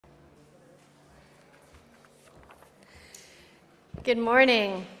Good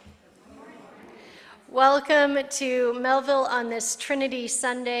morning. Welcome to Melville on this Trinity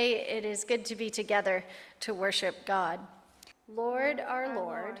Sunday. It is good to be together to worship God. Lord, our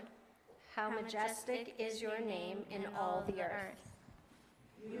Lord, how majestic is your name in all the earth.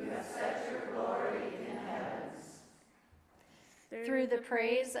 You have set your glory in the heavens. Through the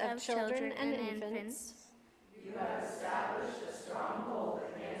praise of children and infants, you have established a stronghold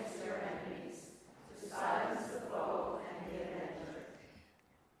against your enemies, to silence the foe and the avenger.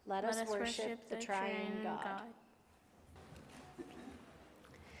 Let us worship the triune God.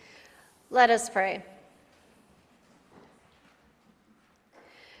 Let us pray.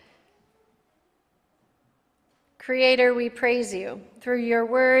 Creator, we praise you. Through your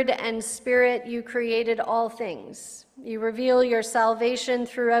word and spirit, you created all things. You reveal your salvation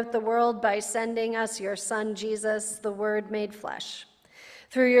throughout the world by sending us your Son, Jesus, the Word made flesh.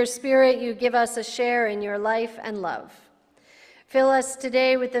 Through your spirit, you give us a share in your life and love. Fill us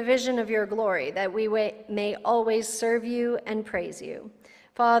today with the vision of your glory, that we may always serve you and praise you.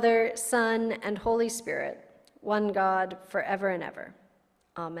 Father, Son, and Holy Spirit, one God, forever and ever.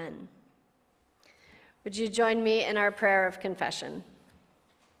 Amen. Would you join me in our prayer of confession?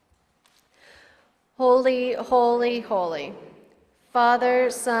 Holy, holy, holy,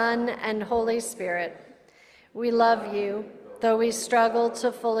 Father, Son, and Holy Spirit, we love you, though we struggle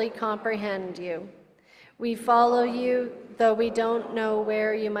to fully comprehend you. We follow you, though we don't know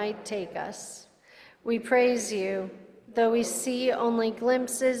where you might take us. We praise you, though we see only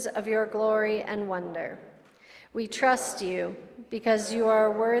glimpses of your glory and wonder. We trust you, because you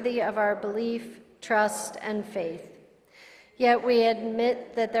are worthy of our belief, trust, and faith. Yet we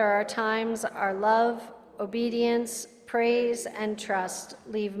admit that there are times our love, obedience, praise, and trust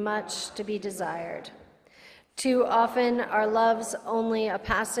leave much to be desired. Too often our love's only a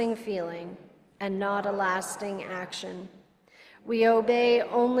passing feeling and not a lasting action. We obey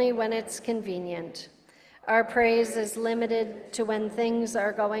only when it's convenient. Our praise is limited to when things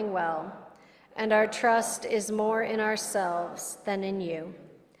are going well, and our trust is more in ourselves than in you.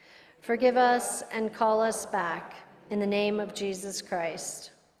 Forgive us and call us back, in the name of Jesus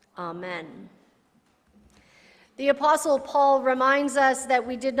Christ. Amen. The Apostle Paul reminds us that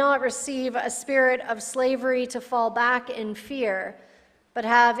we did not receive a spirit of slavery to fall back in fear, but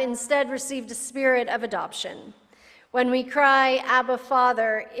have instead received a spirit of adoption. When we cry, Abba,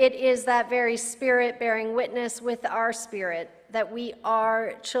 Father, it is that very spirit bearing witness with our spirit that we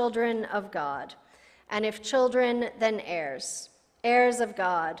are children of God. And if children, then heirs, heirs of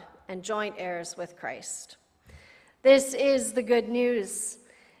God, and joint heirs with Christ. This is the good news.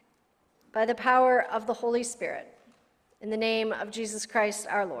 By the power of the Holy Spirit, in the name of Jesus Christ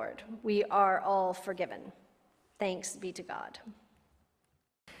our Lord, we are all forgiven. Thanks be to God.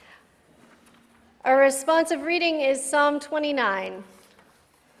 Our responsive reading is Psalm 29.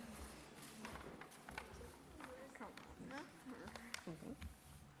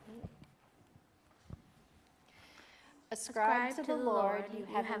 Ascribe to the Lord, you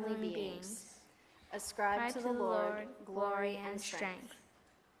heavenly beings. Ascribe to the Lord glory and strength.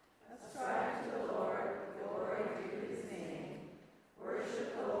 Ascribe to the Lord glory to his name.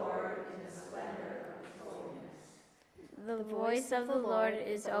 Worship the Lord in the splendor of his holiness. The voice of the Lord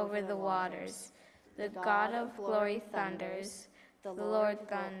is over the waters. The God of glory thunders. The Lord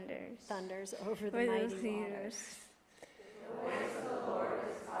thunders over the mighty waters. The voice of the Lord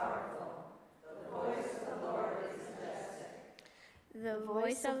is powerful. The voice of the Lord is majestic. The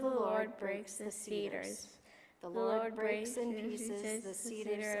voice of the Lord breaks the cedars. The Lord breaks in pieces the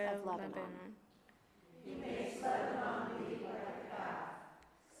cedars of Lebanon. He makes Lebanon leap like a calf,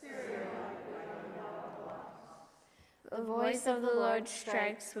 Syria like young blocks. The voice of the Lord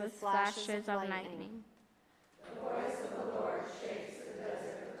strikes with flashes of lightning. The voice of the Lord shakes the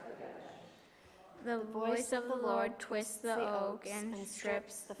desert of Kadesh. The voice of the Lord twists the oak and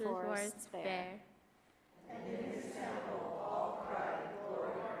strips the forests bare. And in his temple all cry,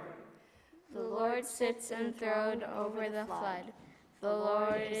 glory. The Lord sits enthroned over the flood. The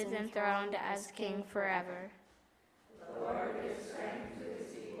Lord is enthroned as King forever. The Lord gives strength to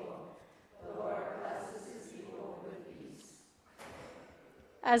his people. The Lord blesses his people with peace.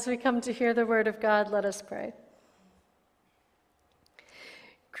 As we come to hear the word of God, let us pray.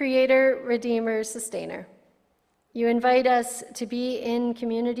 Creator, Redeemer, Sustainer, you invite us to be in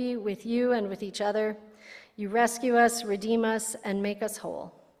community with you and with each other. You rescue us, redeem us, and make us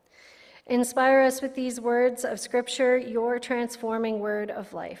whole. Inspire us with these words of Scripture, your transforming word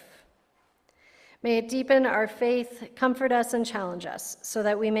of life. May it deepen our faith, comfort us, and challenge us, so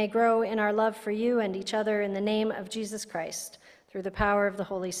that we may grow in our love for you and each other in the name of Jesus Christ, through the power of the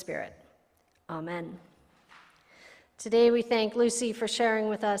Holy Spirit. Amen. Today we thank Lucy for sharing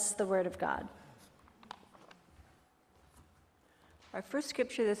with us the Word of God. Our first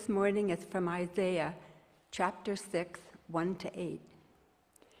scripture this morning is from Isaiah chapter 6, 1-8.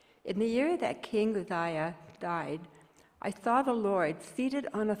 In the year that King Uzziah died, I saw the Lord seated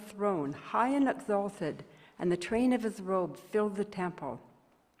on a throne, high and exalted, and the train of his robe filled the temple.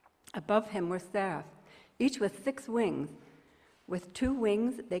 Above him were seraphs, each with 6 wings. With 2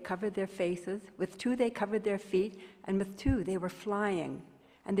 wings they covered their faces, with 2 they covered their feet, and with 2 they were flying.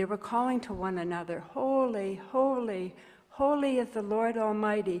 And they were calling to one another, Holy, holy, holy is the Lord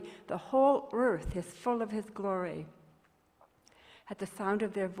Almighty. The whole earth is full of his glory. At the sound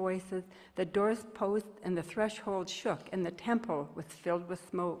of their voices, the doors post and the threshold shook, and the temple was filled with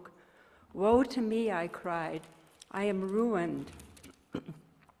smoke. Woe to me, I cried. I am ruined,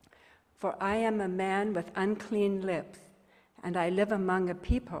 for I am a man with unclean lips, and I live among a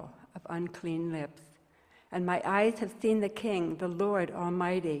people of unclean lips. And my eyes have seen the King, the Lord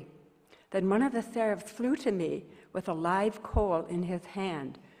Almighty. Then one of the seraphs flew to me with a live coal in his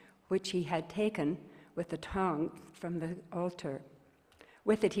hand, which he had taken with the tongs from the altar.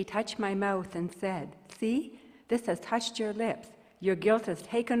 With it he touched my mouth and said, See, this has touched your lips. Your guilt is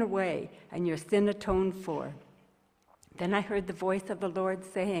taken away, and your sin atoned for. Then I heard the voice of the Lord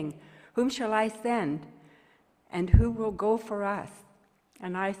saying, Whom shall I send? And who will go for us?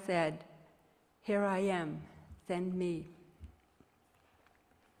 And I said, Here I am, send me.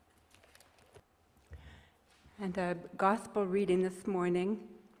 And the gospel reading this morning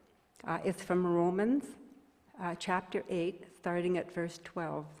is from Romans chapter 8, starting at verse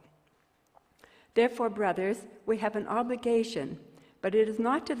 12. Therefore, brothers, we have an obligation, but it is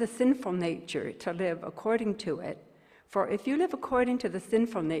not to the sinful nature to live according to it. For if you live according to the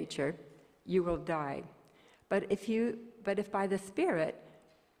sinful nature, you will die. But if by the Spirit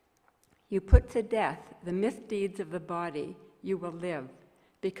you put to death the misdeeds of the body, you will live,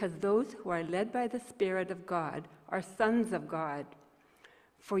 because those who are led by the Spirit of God are sons of God.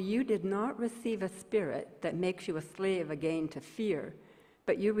 For you did not receive a spirit that makes you a slave again to fear,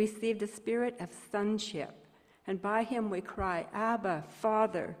 but you received a spirit of sonship, and by him we cry, Abba,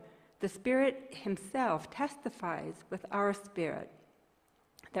 Father. The Spirit himself testifies with our spirit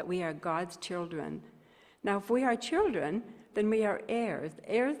that we are God's children. Now, if we are children, then we are heirs,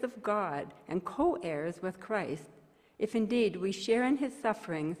 heirs of God, and co-heirs with Christ, if indeed we share in his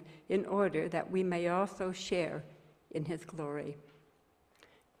sufferings, in order that we may also share in his glory.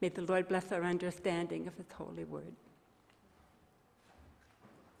 May the Lord bless our understanding of his holy word.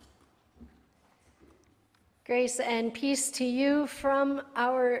 Grace and peace to you from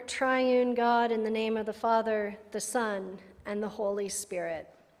our triune God, in the name of the Father, the Son, and the Holy Spirit.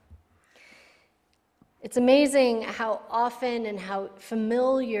 It's amazing how often and how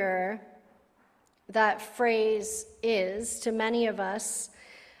familiar that phrase is to many of us.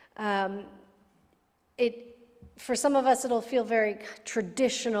 For some of us, it'll feel very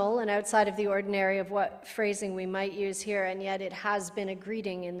traditional and outside of the ordinary of what phrasing we might use here, and yet it has been a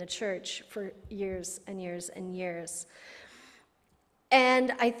greeting in the church for years and years and years.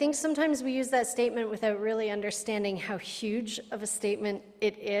 And I think sometimes we use that statement without really understanding how huge of a statement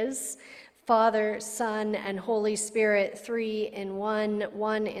it is. Father, Son, and Holy Spirit, 3 in 1,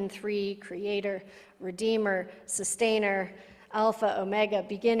 1 in 3, Creator, Redeemer, Sustainer, Alpha, Omega,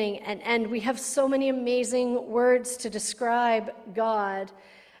 beginning and end. We have so many amazing words to describe God.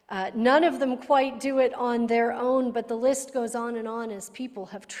 None of them quite do it on their own, but the list goes on and on as people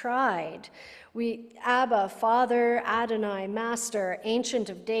have tried. Abba, Father, Adonai, Master, Ancient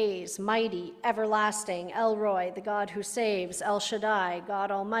of Days, Mighty, Everlasting, El Roy, the God who saves, El Shaddai, God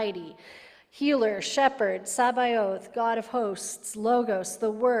Almighty, Healer, Shepherd, Sabaoth, God of Hosts, Logos, the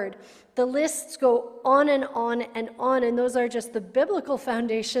Word. The lists go on and on and on, and those are just the biblical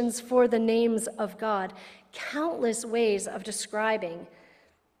foundations for the names of God. Countless ways of describing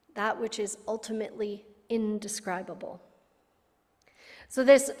that which is ultimately indescribable. So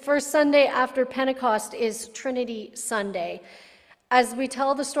this first Sunday after Pentecost is Trinity Sunday. As we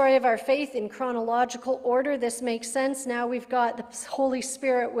tell the story of our faith in chronological order, this makes sense. Now we've got the Holy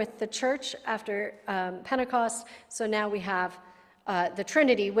Spirit with the church after Pentecost, so now we have the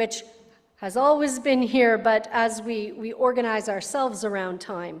Trinity, which has always been here, but as we organize ourselves around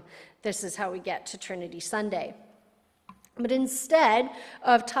time, this is how we get to Trinity Sunday. But instead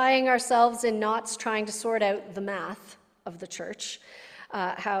of tying ourselves in knots trying to sort out the math of the church,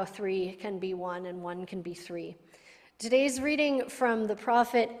 how 3 can be 1 and 1 can be 3, today's reading from the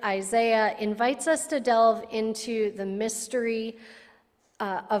prophet Isaiah invites us to delve into the mystery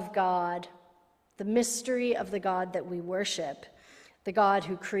of God, the mystery of the God that we worship, the God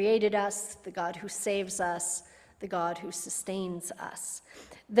who created us, the God who saves us, the God who sustains us,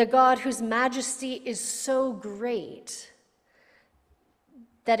 the God whose majesty is so great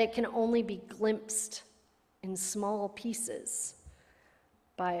that it can only be glimpsed in small pieces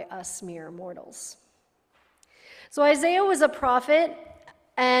by us mere mortals. So Isaiah was a prophet,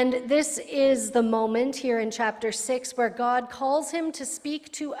 and this is the moment here in chapter 6 where God calls him to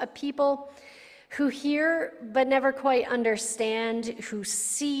speak to a people who hear but never quite understand, who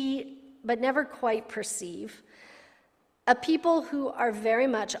see but never quite perceive, a people who are very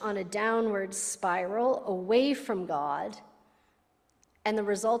much on a downward spiral away from God, and the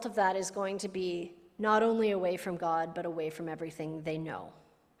result of that is going to be not only away from God, but away from everything they know.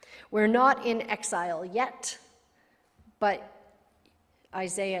 We're not in exile yet, but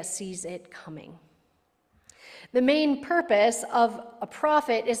Isaiah sees it coming. The main purpose of a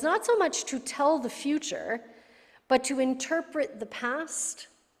prophet is not so much to tell the future, but to interpret the past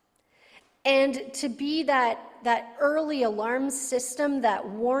and to be that early alarm system, that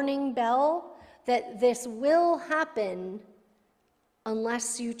warning bell that this will happen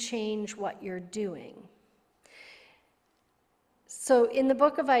unless you change what you're doing. So in the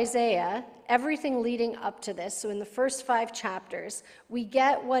book of Isaiah, everything leading up to this, so in the first 5 chapters, we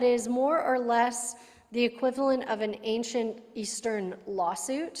get what is more or less the equivalent of an ancient Eastern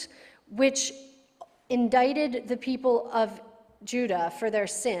lawsuit, which indicted the people of Judah for their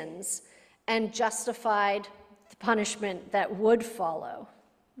sins and justified the punishment that would follow,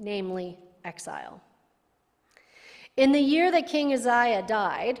 namely exile. In the year that King Uzziah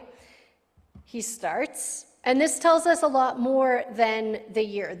died, he starts, and this tells us a lot more than the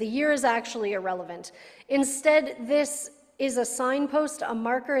year. The year is actually irrelevant. Instead, this is a signpost, a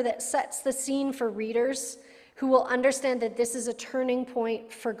marker that sets the scene for readers who will understand that this is a turning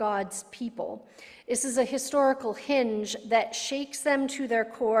point for God's people. This is a historical hinge that shakes them to their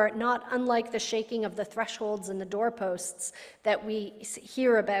core, not unlike the shaking of the thresholds and the doorposts that we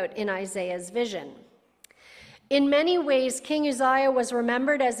hear about in Isaiah's vision. In many ways, King Uzziah was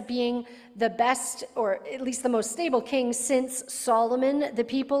remembered as being the best, or at least the most stable king since Solomon. The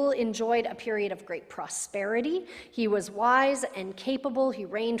people enjoyed a period of great prosperity. He was wise and capable. He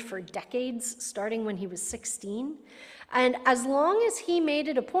reigned for decades, starting when he was 16. And as long as he made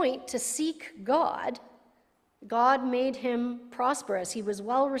it a point to seek God, God made him prosperous. He was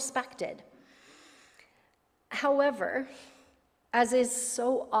well respected. However, as is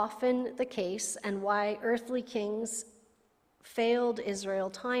so often the case, and why earthly kings failed Israel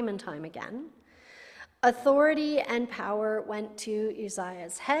time and time again, authority and power went to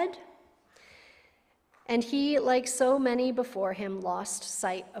Uzziah's head, and he, like so many before him, lost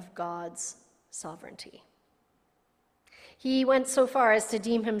sight of God's sovereignty. He went so far as to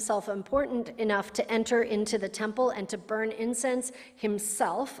deem himself important enough to enter into the temple and to burn incense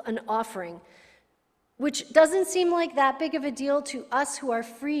himself, an offering, which doesn't seem like that big of a deal to us who are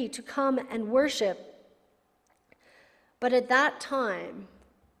free to come and worship. But at that time,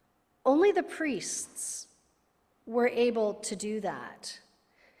 only the priests were able to do that.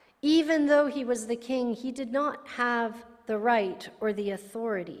 Even though he was the king, he did not have the right or the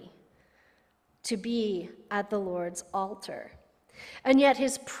authority to be at the Lord's altar. And yet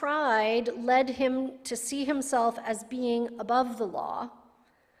his pride led him to see himself as being above the law,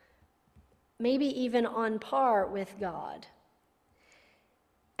 maybe even on par with God.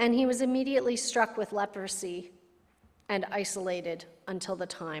 And he was immediately struck with leprosy and isolated until the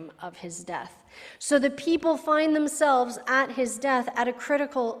time of his death. So the people find themselves at his death at a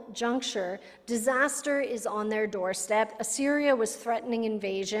critical juncture. Disaster is on their doorstep. Assyria was threatening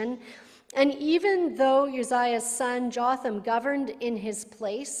invasion. And even though Uzziah's son Jotham governed in his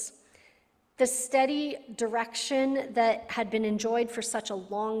place, the steady direction that had been enjoyed for such a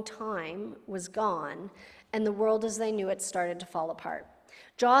long time was gone, and the world as they knew it started to fall apart.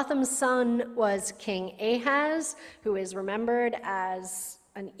 Jotham's son was King Ahaz, who is remembered as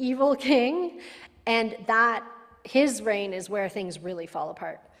an evil king, and that his reign is where things really fall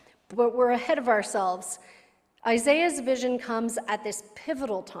apart. But we're ahead of ourselves. Isaiah's vision comes at this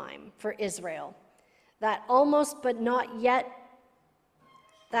pivotal time for Israel, that almost but not yet,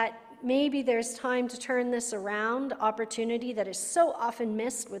 that maybe there's time to turn this around, opportunity that is so often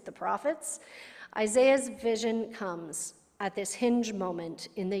missed with the prophets. Isaiah's vision comes at this hinge moment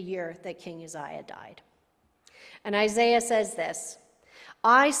in the year that King Uzziah died. And Isaiah says this,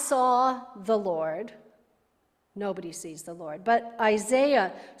 "I saw the Lord." Nobody sees the Lord, but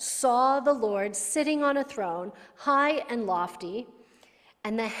Isaiah saw the Lord sitting on a throne, high and lofty,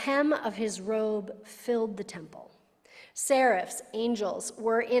 and the hem of his robe filled the temple. Seraphs, angels,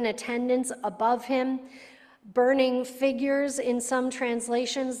 were in attendance above him. burning figures in some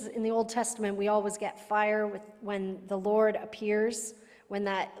translations. In the Old Testament, we always get fire when the Lord appears, when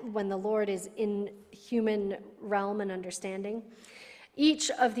the Lord is in human realm and understanding.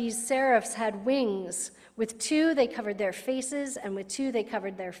 Each of these seraphs had wings. With two they covered their faces, and with two they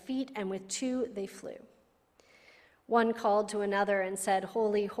covered their feet, and with two they flew. One called to another and said,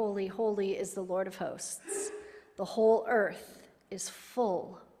 "Holy, holy, holy is the Lord of hosts. The whole earth is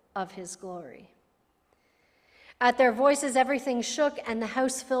full of his glory." At their voices everything shook, and the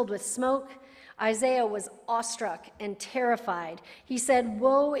house filled with smoke. Isaiah was awestruck and terrified. He said,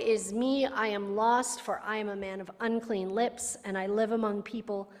 "Woe is me, I am lost, for I am a man of unclean lips, and I live among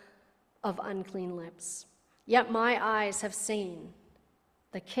people of unclean lips. Yet my eyes have seen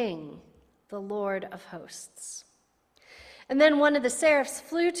the King, the Lord of hosts." And then one of the seraphs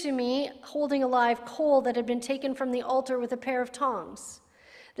flew to me, holding a live coal that had been taken from the altar with a pair of tongs.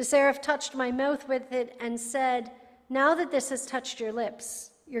 The seraph touched my mouth with it and said, "Now that this has touched your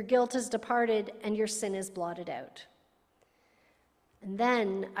lips, your guilt is departed and your sin is blotted out." And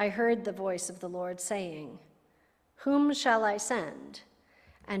then I heard the voice of the Lord saying, "Whom shall I send?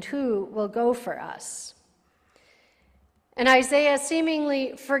 And who will go for us?" And Isaiah,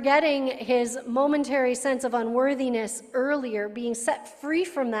 seemingly forgetting his momentary sense of unworthiness earlier, being set free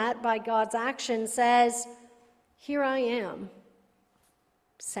from that by God's action, says, "Here I am.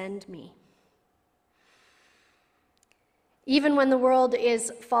 Send me." Even when the world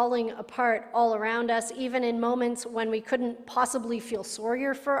is falling apart all around us, even in moments when we couldn't possibly feel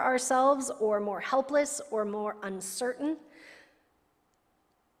sorrier for ourselves or more helpless or more uncertain,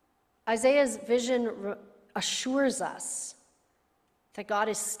 Isaiah's vision assures us that God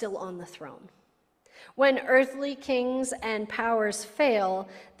is still on the throne. When earthly kings and powers fail,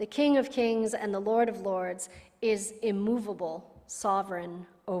 the King of Kings and the Lord of Lords is immovable, sovereign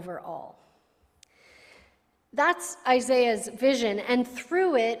over all. That's Isaiah's vision, and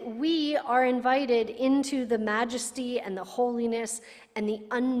through it, we are invited into the majesty and the holiness and the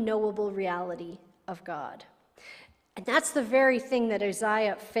unknowable reality of God. And that's the very thing that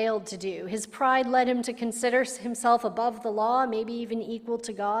Isaiah failed to do. His pride led him to consider himself above the law, maybe even equal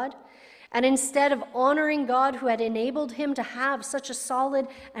to God. And instead of honoring God who had enabled him to have such a solid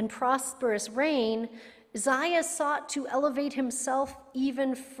and prosperous reign, Isaiah sought to elevate himself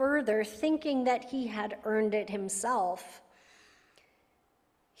even further, thinking that he had earned it himself.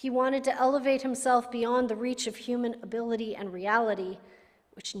 He wanted to elevate himself beyond the reach of human ability and reality,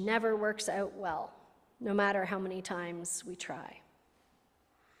 which never works out well, no matter how many times we try.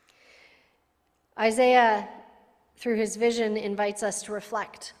 Isaiah, through his vision, invites us to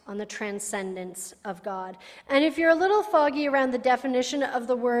reflect on the transcendence of God. And if you're a little foggy around the definition of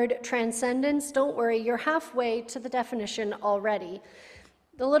the word transcendence, don't worry, you're halfway to the definition already.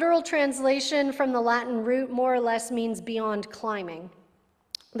 The literal translation from the Latin root more or less means beyond climbing.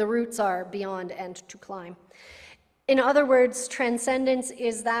 The roots are beyond and to climb. In other words, transcendence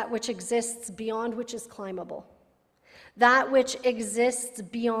is that which exists beyond which is climbable. That which exists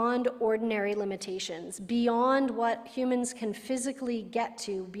beyond ordinary limitations, beyond what humans can physically get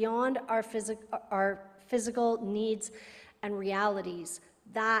to, beyond our physical needs and realities.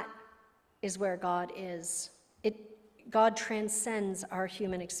 That is where God is. God transcends our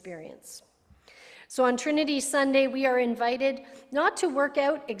human experience. So on Trinity Sunday, we are invited not to work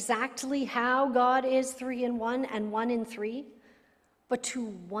out exactly how God is 3 in 1 and 1 in 3, but to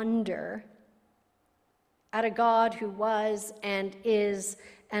wonder at a God who was and is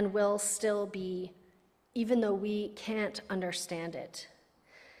and will still be, even though we can't understand it.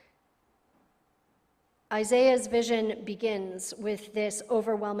 Isaiah's vision begins with this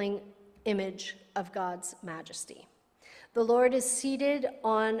overwhelming image of God's majesty. The Lord is seated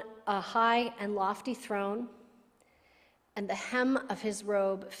on a high and lofty throne, and the hem of his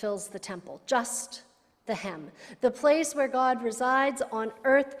robe fills the temple, just the hem, the place where God resides on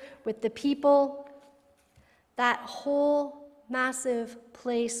earth with the people. That whole massive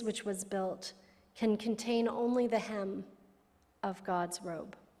place which was built can contain only the hem of God's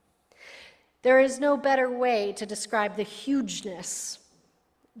robe. There is no better way to describe the hugeness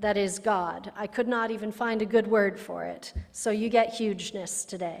that is God. I could not even find a good word for it, so you get hugeness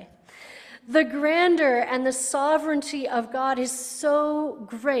today. The grandeur and the sovereignty of God is so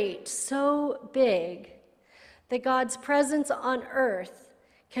great, so big, that God's presence on earth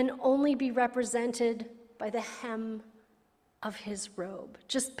can only be represented by the hem of his robe.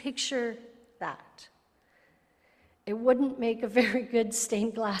 Just picture that. It wouldn't make a very good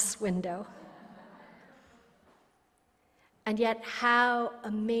stained glass window. And yet, how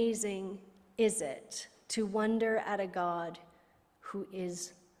amazing is it to wonder at a God who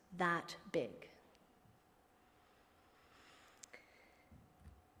is that big?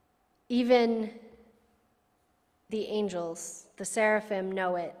 Even the angels, the seraphim,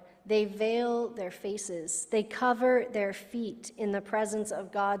 know it. They veil their faces. They cover their feet in the presence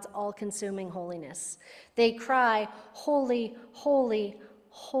of God's all-consuming holiness. They cry, "Holy, holy,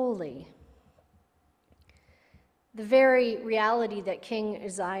 holy." The very reality that King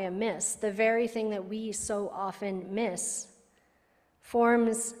Uzziah missed, the very thing that we so often miss,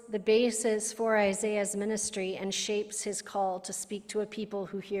 forms the basis for Isaiah's ministry and shapes his call to speak to a people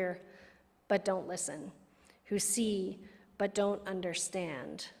who hear but don't listen, who see but don't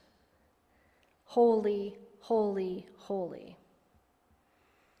understand. Holy, holy, holy.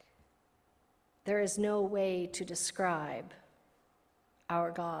 There is no way to describe our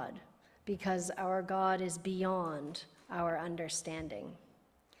God, because our God is beyond our understanding.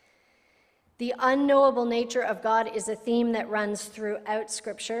 The unknowable nature of God is a theme that runs throughout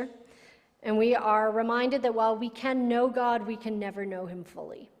Scripture, and we are reminded that while we can know God, we can never know him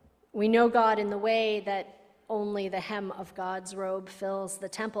fully. We know God in the way that only the hem of God's robe fills the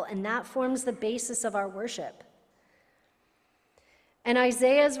temple, and that forms the basis of our worship. And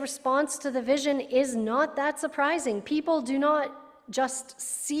Isaiah's response to the vision is not that surprising. People do not just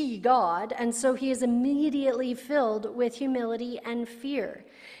see God, and so he is immediately filled with humility and fear.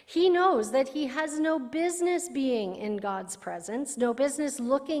 He knows that he has no business being in God's presence, no business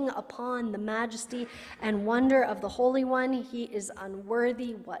looking upon the majesty and wonder of the Holy One. He is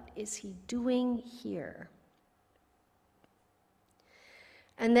unworthy. What is he doing here?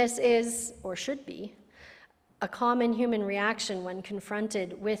 And this is, or should be, a common human reaction when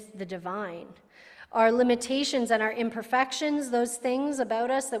confronted with the divine. Our limitations and our imperfections, those things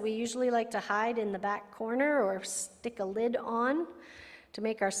about us that we usually like to hide in the back corner or stick a lid on to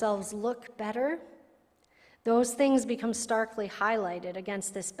make ourselves look better, those things become starkly highlighted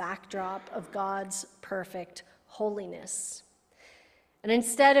against this backdrop of God's perfect holiness. And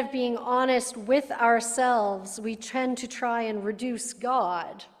instead of being honest with ourselves, we tend to try and reduce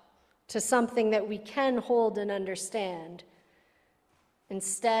God to something that we can hold and understand,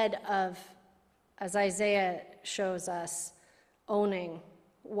 instead of, as Isaiah shows us, owning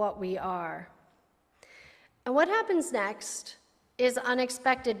what we are. And what happens next is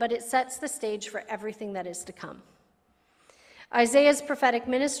unexpected, but it sets the stage for everything that is to come. Isaiah's prophetic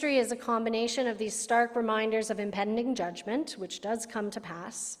ministry is a combination of these stark reminders of impending judgment, which does come to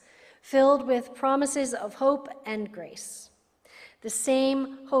pass, filled with promises of hope and grace. The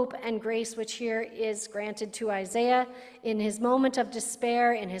same hope and grace which here is granted to Isaiah in his moment of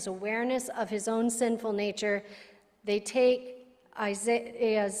despair, in his awareness of his own sinful nature, they take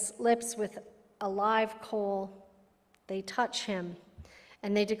Isaiah's lips with a live coal, they touch him,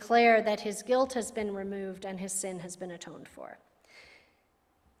 and they declare that his guilt has been removed and his sin has been atoned for.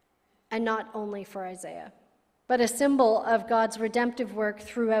 And not only for Isaiah, but a symbol of God's redemptive work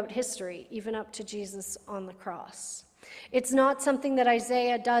throughout history, even up to Jesus on the cross. It's not something that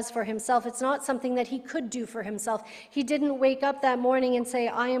Isaiah does for himself. It's not something that he could do for himself. He didn't wake up that morning and say,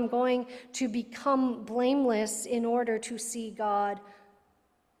 I am going to become blameless in order to see God.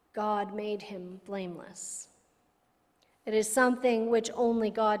 God made him blameless. It is something which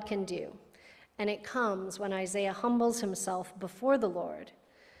only God can do, and it comes when Isaiah humbles himself before the Lord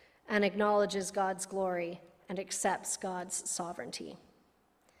and acknowledges God's glory and accepts God's sovereignty.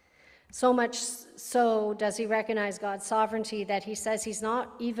 So much so does he recognize God's sovereignty that he says he's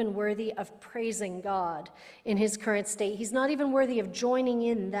not even worthy of praising God in his current state. He's not even worthy of joining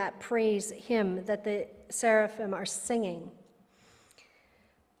in that praise hymn that the seraphim are singing.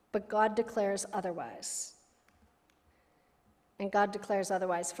 But God declares otherwise. And God declares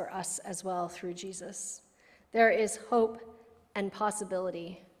otherwise for us as well through Jesus. There is hope and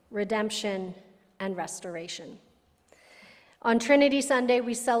possibility, redemption and restoration. On Trinity Sunday,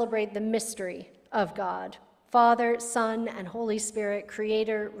 we celebrate the mystery of God, Father, Son, and Holy Spirit,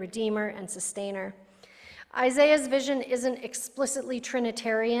 Creator, Redeemer, and Sustainer. Isaiah's vision isn't explicitly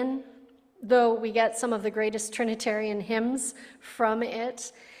Trinitarian, though we get some of the greatest Trinitarian hymns from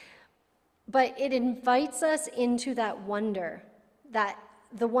it, but it invites us into that wonder,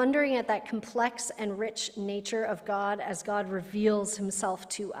 the wondering at that complex and rich nature of God as God reveals himself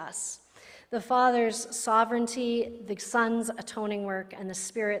to us. The Father's sovereignty, the Son's atoning work, and the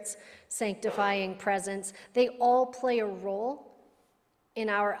Spirit's sanctifying presence, they all play a role in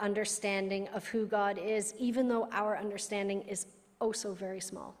our understanding of who God is, even though our understanding is oh so very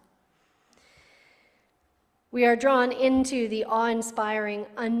small. We are drawn into the awe-inspiring,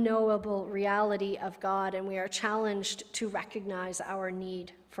 unknowable reality of God, and we are challenged to recognize our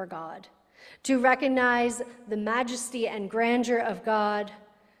need for God, to recognize the majesty and grandeur of God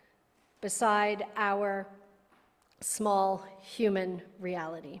beside our small human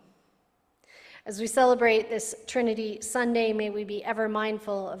reality. As we celebrate this Trinity Sunday, may we be ever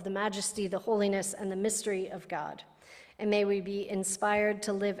mindful of the majesty, the holiness, and the mystery of God. And may we be inspired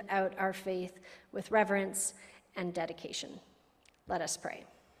to live out our faith with reverence and dedication. Let us pray.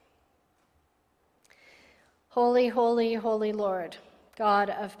 Holy, holy, holy Lord, God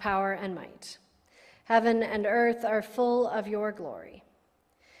of power and might, heaven and earth are full of your glory.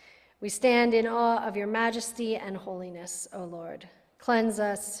 We stand in awe of your majesty and holiness, O Lord. Cleanse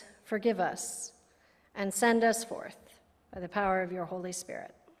us, forgive us, and send us forth by the power of your Holy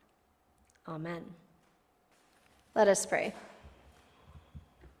Spirit. Amen. Let us pray.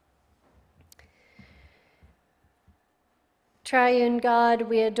 Triune God,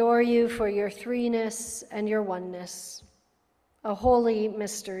 we adore you for your threeness and your oneness, a holy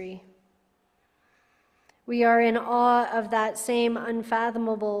mystery. We are in awe of that same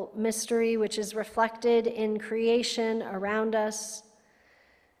unfathomable mystery which is reflected in creation around us,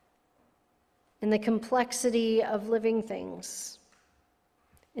 in the complexity of living things,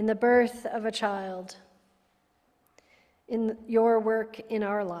 in the birth of a child, in your work in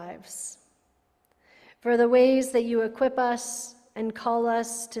our lives, for the ways that you equip us and call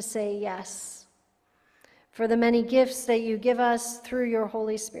us to say yes, for the many gifts that you give us through your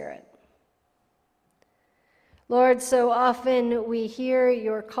Holy Spirit. Lord, so often we hear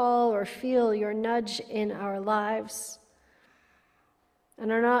your call or feel your nudge in our lives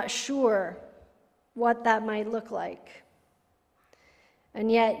and are not sure what that might look like.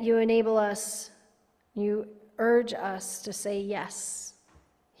 And yet you enable us, you urge us to say, yes,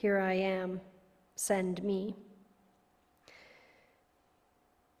 here I am, send me.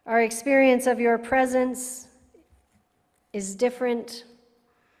 Our experience of your presence is different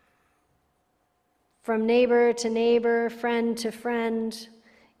from neighbor to neighbor, friend to friend,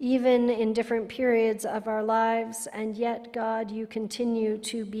 even in different periods of our lives, and yet, God, you continue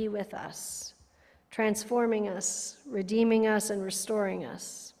to be with us, transforming us, redeeming us, and restoring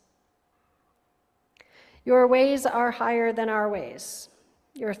us. Your ways are higher than our ways.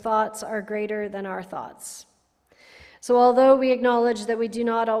 Your thoughts are greater than our thoughts. So although we acknowledge that we do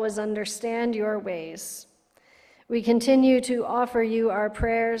not always understand your ways, we continue to offer you our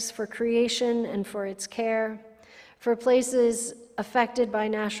prayers for creation and for its care, for places affected by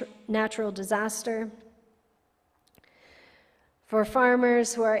natural disaster, for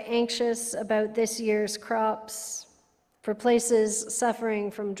farmers who are anxious about this year's crops, for places suffering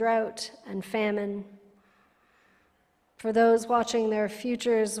from drought and famine, for those watching their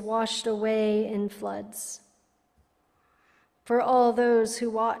futures washed away in floods, for all those who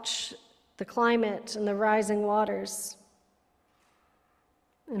watch the climate and the rising waters,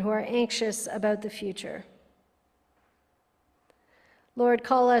 and who are anxious about the future. Lord,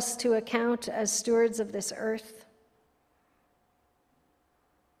 call us to account as stewards of this earth.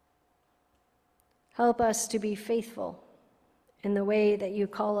 Help us to be faithful in the way that you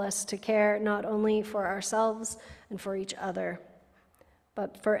call us to care not only for ourselves and for each other,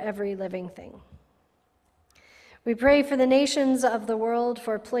 but for every living thing. We pray for the nations of the world,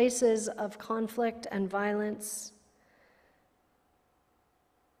 for places of conflict and violence,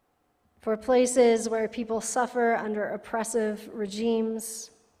 for places where people suffer under oppressive regimes,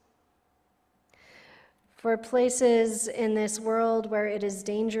 for places in this world where it is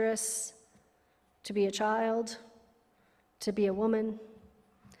dangerous to be a child, to be a woman,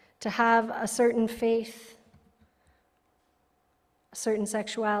 to have a certain faith, a certain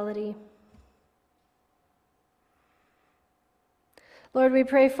sexuality. Lord, we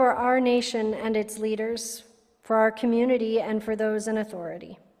pray for our nation and its leaders, for our community and for those in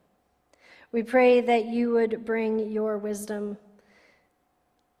authority. We pray that you would bring your wisdom,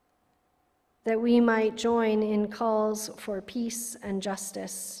 that we might join in calls for peace and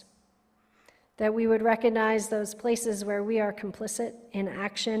justice, that we would recognize those places where we are complicit in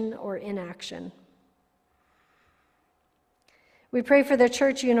action or inaction. We pray for the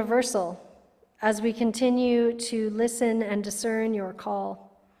Church Universal, as we continue to listen and discern your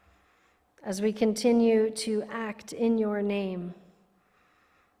call, as we continue to act in your name,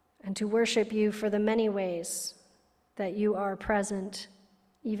 and to worship you for the many ways that you are present,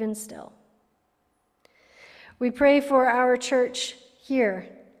 even still. We pray for our church here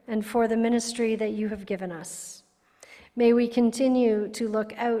and for the ministry that you have given us. May we continue to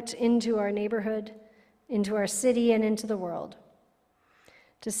look out into our neighborhood, into our city, and into the world,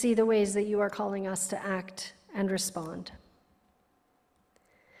 to see the ways that you are calling us to act and respond.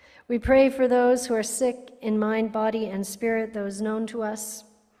 We pray for those who are sick in mind, body, and spirit, those known to us,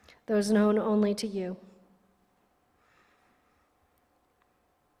 those known only to you.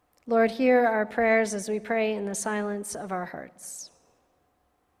 Lord, hear our prayers as we pray in the silence of our hearts.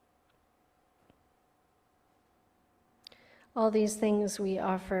 All these things we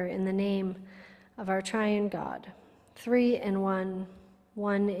offer in the name of our triune God, 3 in 1,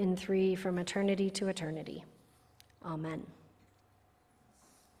 1 in 3, from eternity to eternity. Amen.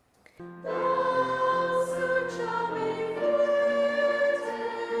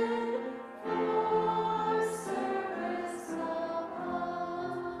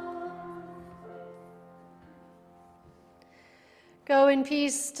 Go in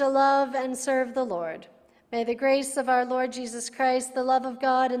peace to love and serve the Lord. May the grace of our Lord Jesus Christ, the love of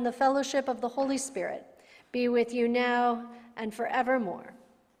God, and the fellowship of the Holy Spirit be with you now and forevermore.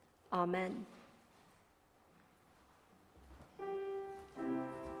 Amen.